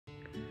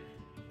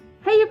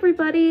Hey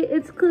everybody,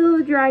 it's Clue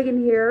the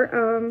Dragon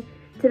here.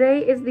 Today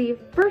is the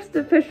first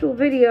official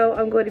video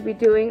I'm going to be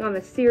doing on the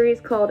series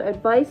called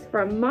Advice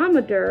from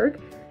Mama Derg,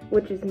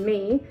 which is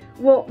me.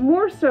 Well,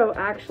 more so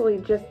actually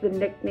just the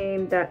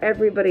nickname that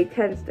everybody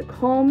tends to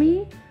call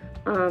me.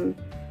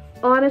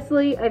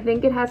 Honestly, I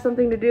think it has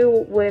something to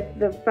do with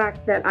the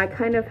fact that I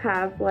kind of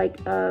have like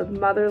a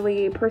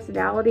motherly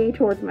personality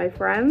towards my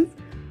friends.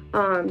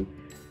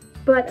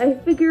 But I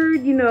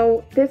figured, you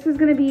know, this is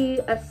going to be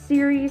a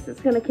series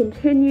that's going to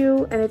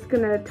continue, and it's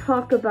going to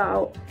talk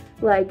about,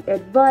 like,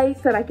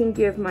 advice that I can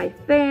give my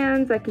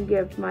fans, I can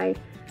give my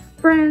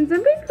friends,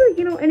 and basically,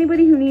 you know,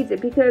 anybody who needs it.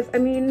 Because, I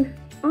mean,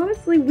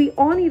 honestly, we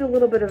all need a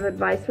little bit of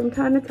advice from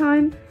time to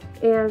time,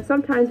 and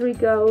sometimes we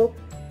go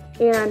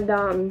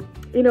and,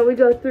 you know, we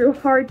go through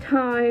hard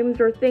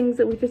times or things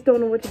that we just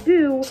don't know what to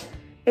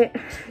do.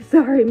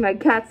 Sorry, my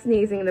cat's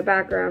sneezing in the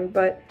background,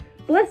 but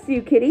bless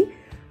you, kitty.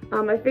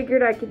 I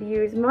figured I could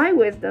use my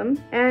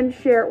wisdom and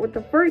share it with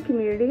the furry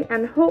community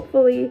and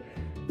hopefully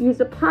use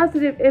a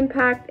positive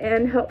impact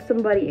and help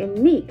somebody in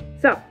need.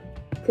 So,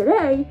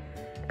 today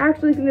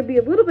actually is going to be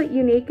a little bit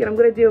unique, and I'm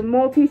going to do a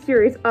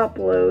multi-series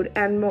upload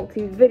and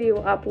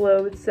multi-video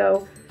upload.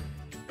 So,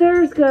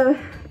 there's going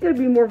to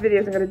be more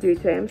videos I'm going to do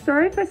today. I'm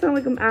sorry if I sound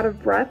like I'm out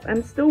of breath.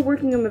 I'm still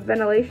working on the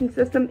ventilation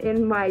system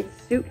in my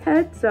suit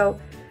head, so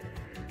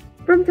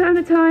from time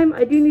to time,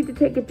 I do need to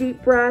take a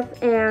deep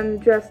breath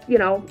and just, you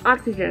know,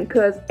 oxygen,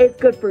 because it's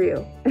good for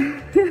you.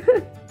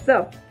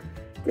 So,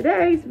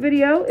 today's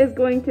video is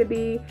going to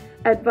be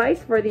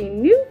advice for the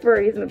new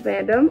furries in the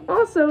fandom,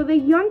 also the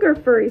younger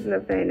furries in the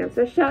fandom.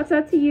 So, shouts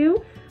out to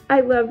you.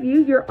 I love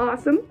you. You're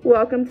awesome.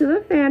 Welcome to the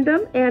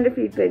fandom. And if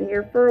you've been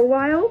here for a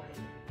while,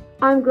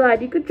 I'm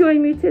glad you could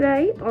join me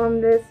today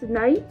on this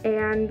night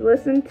and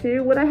listen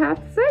to what I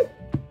have to say.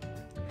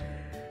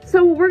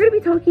 So what we're going to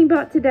be talking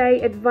about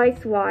today,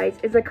 advice-wise,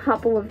 is a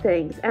couple of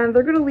things. And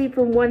they're going to lead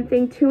from one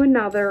thing to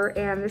another.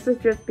 And this is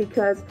just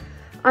because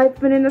I've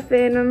been in the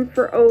fandom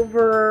for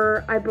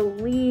over, I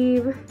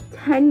believe,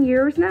 10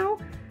 years now.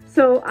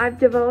 So I've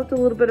developed a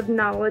little bit of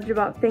knowledge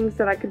about things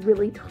that I could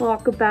really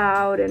talk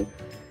about and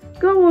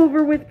go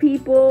over with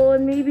people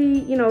and maybe,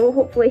 you know,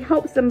 hopefully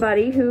help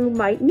somebody who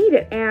might need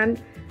it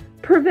and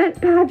prevent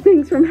bad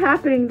things from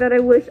happening that I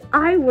wish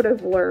I would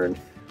have learned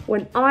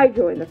when I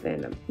joined the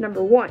fandom.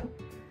 Number one.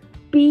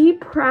 Be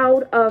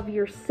proud of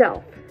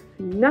yourself.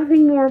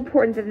 Nothing more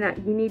important than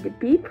that. You need to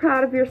be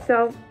proud of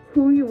yourself,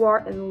 who you are,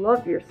 and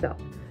love yourself.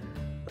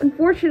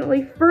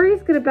 Unfortunately,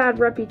 furries get a bad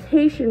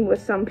reputation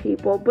with some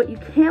people, but you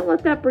can't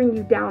let that bring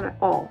you down at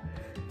all.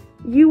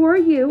 You are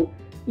you.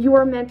 You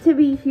are meant to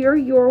be here.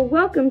 You are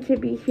welcome to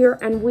be here,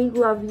 and we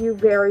love you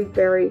very,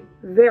 very,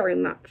 very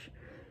much.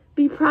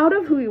 Be proud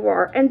of who you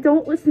are, and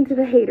don't listen to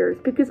the haters,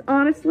 because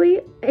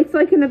honestly, it's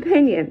like an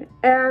opinion.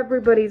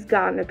 Everybody's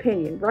got an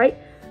opinion, right?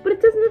 But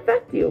it doesn't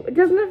affect you. It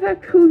doesn't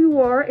affect who you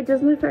are. It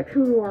doesn't affect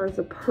who you are as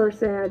a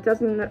person. It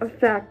doesn't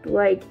affect,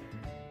 like,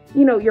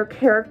 you know, your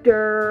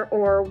character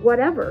or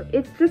whatever.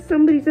 It's just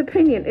somebody's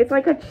opinion. It's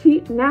like a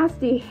cheap,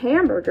 nasty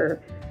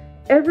hamburger.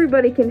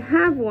 Everybody can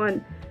have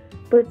one,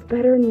 but it's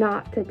better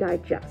not to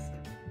digest.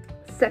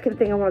 Second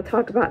thing I want to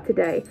talk about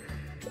today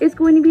is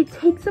going to be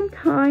take some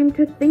time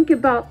to think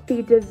about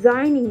the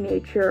designing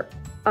nature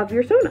of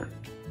your Sona.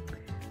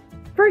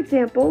 For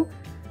example,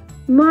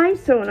 my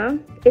Sona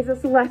is a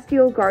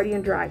celestial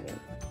guardian dragon.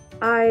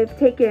 I've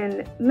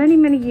taken many,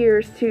 many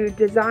years to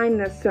design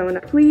this Sona.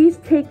 Please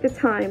take the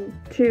time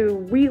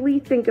to really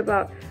think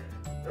about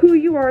who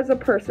you are as a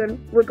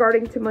person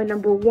regarding to my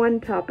number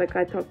one topic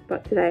I talked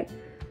about today.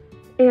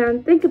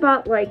 And think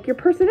about, like, your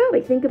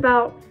personality. Think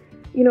about,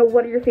 you know,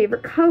 what are your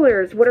favorite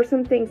colors? What are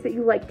some things that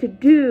you like to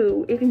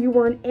do? If you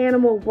were an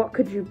animal, what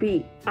could you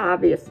be?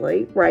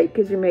 Obviously, right?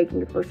 Because you're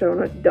making a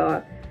persona,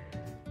 duh.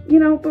 You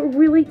know, but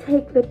really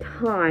take the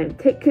time.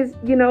 Because,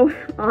 you know,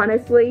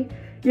 honestly,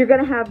 you're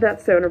going to have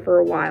that Sona for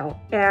a while.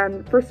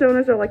 And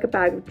personas are like a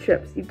bag of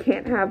chips. You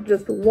can't have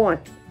just one.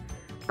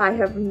 I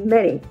have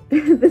many.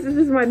 This is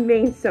just my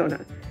main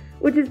Sona,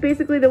 which is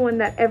basically the one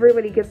that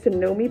everybody gets to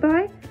know me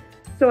by.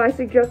 So I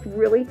suggest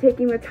really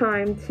taking the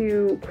time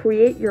to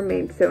create your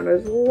main Sona.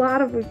 There's a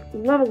lot of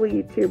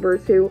lovely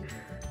YouTubers who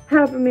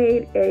have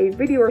made a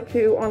video or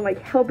two on,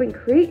 like, helping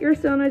create your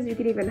Sonas. You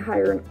can even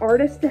hire an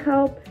artist to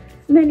help.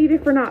 Many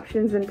different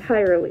options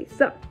entirely.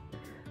 So,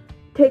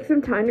 take some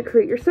time to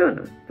create your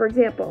Sona. For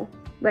example,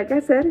 like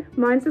I said,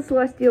 mine's a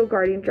celestial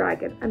guardian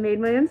dragon. I made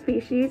my own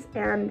species,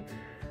 and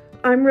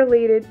I'm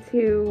related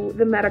to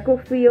the medical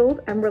field.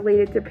 I'm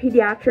related to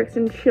pediatrics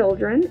and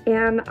children,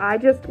 and I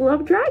just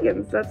love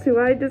dragons. That's who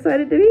I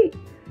decided to be.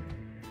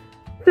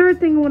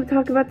 Third thing I want to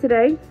talk about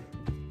today,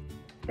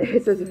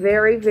 this is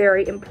very,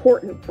 very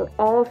important for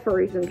all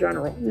furries in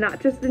general.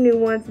 Not just the new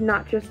ones,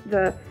 not just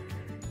the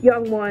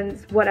young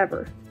ones,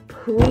 whatever.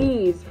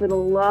 Please, for the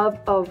love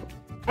of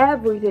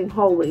everything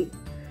holy,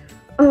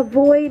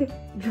 avoid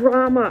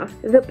drama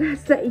the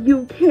best that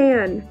you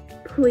can.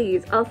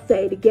 Please, I'll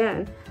say it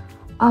again.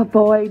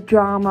 Avoid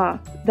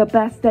drama the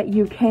best that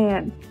you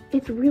can.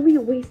 It's really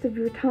a waste of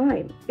your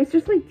time. It's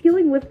just like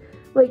dealing with,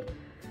 like,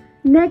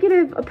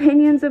 negative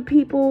opinions of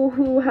people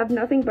who have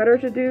nothing better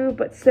to do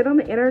but sit on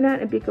the internet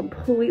and be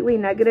completely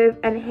negative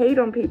and hate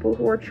on people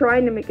who are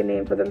trying to make a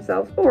name for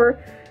themselves or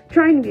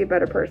trying to be a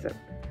better person.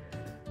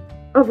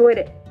 Avoid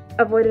it.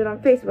 Avoid it on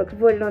Facebook.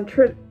 Avoid it on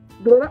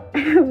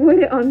avoid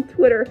it on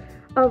Twitter.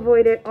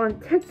 Avoid it on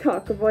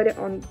TikTok. Avoid it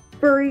on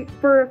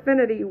fur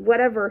affinity,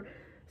 whatever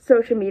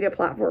social media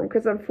platform,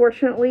 because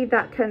unfortunately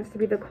that tends to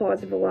be the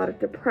cause of a lot of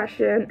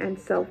depression and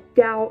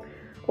self-doubt.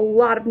 A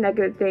lot of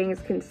negative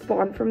things can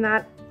spawn from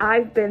that.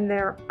 I've been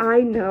there. I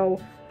know.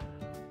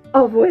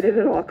 Avoid it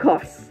at all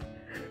costs.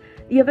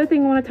 The other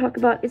thing I want to talk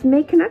about is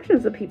make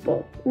connections with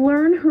people.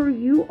 Learn who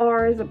you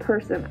are as a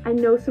person. I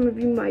know some of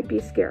you might be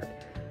scared.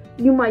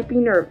 You might be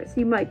nervous.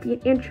 You might be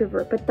an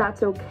introvert, but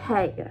that's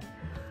okay.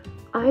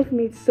 I've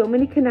made so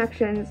many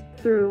connections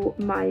through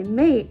my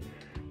mate,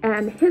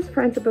 and his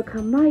friends have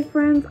become my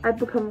friends. I've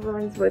become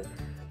friends with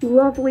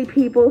lovely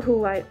people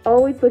who I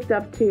always looked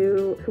up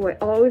to, who I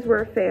always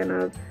were a fan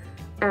of.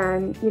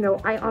 And, you know,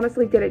 I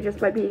honestly did it just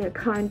by being a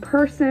kind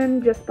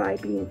person, just by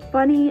being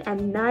funny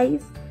and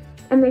nice.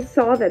 And they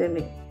saw that in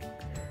me.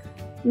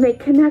 Make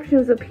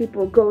connections with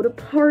people, go to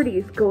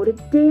parties, go to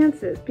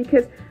dances,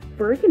 because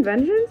furry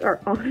conventions are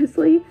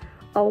honestly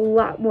a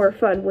lot more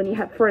fun when you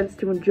have friends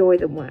to enjoy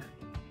them with.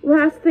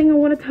 Last thing I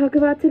want to talk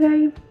about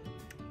today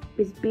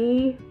is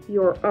be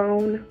your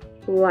own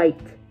light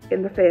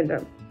in the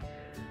fandom.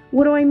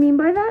 What do I mean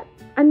by that?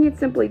 I mean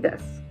simply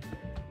this.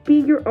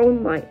 Be your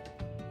own light.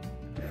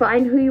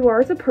 Find who you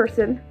are as a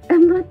person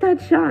and let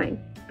that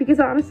shine. Because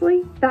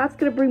honestly, that's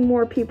going to bring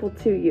more people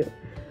to you.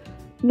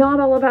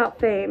 Not all about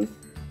fame.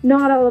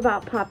 Not all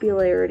about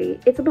popularity.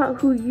 It's about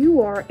who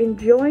you are,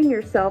 enjoying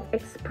yourself,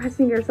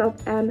 expressing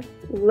yourself, and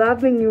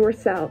loving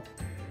yourself.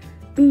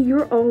 Be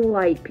your own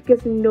light,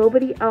 because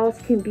nobody else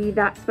can be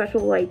that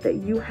special light that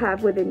you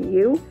have within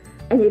you,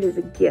 and it is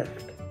a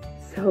gift.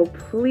 So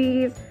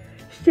please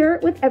share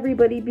it with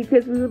everybody,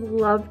 because we would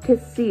love to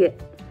see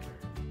it.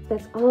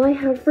 That's all I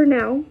have for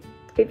now.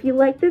 If you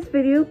like this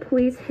video,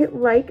 please hit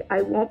like.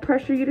 I won't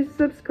pressure you to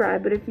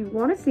subscribe, but if you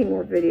want to see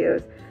more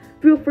videos,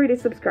 feel free to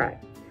subscribe.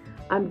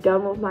 I'm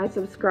done with my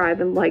subscribe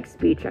and like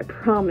speech, I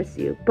promise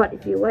you. But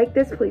if you like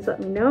this, please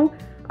let me know.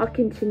 I'll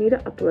continue to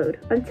upload.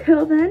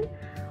 Until then,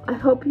 I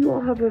hope you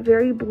all have a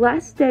very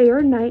blessed day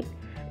or night,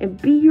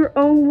 and be your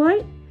own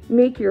light.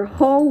 Make your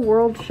whole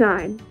world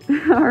shine.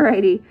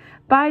 Alrighty.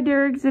 Bye,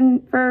 dergs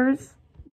and furs.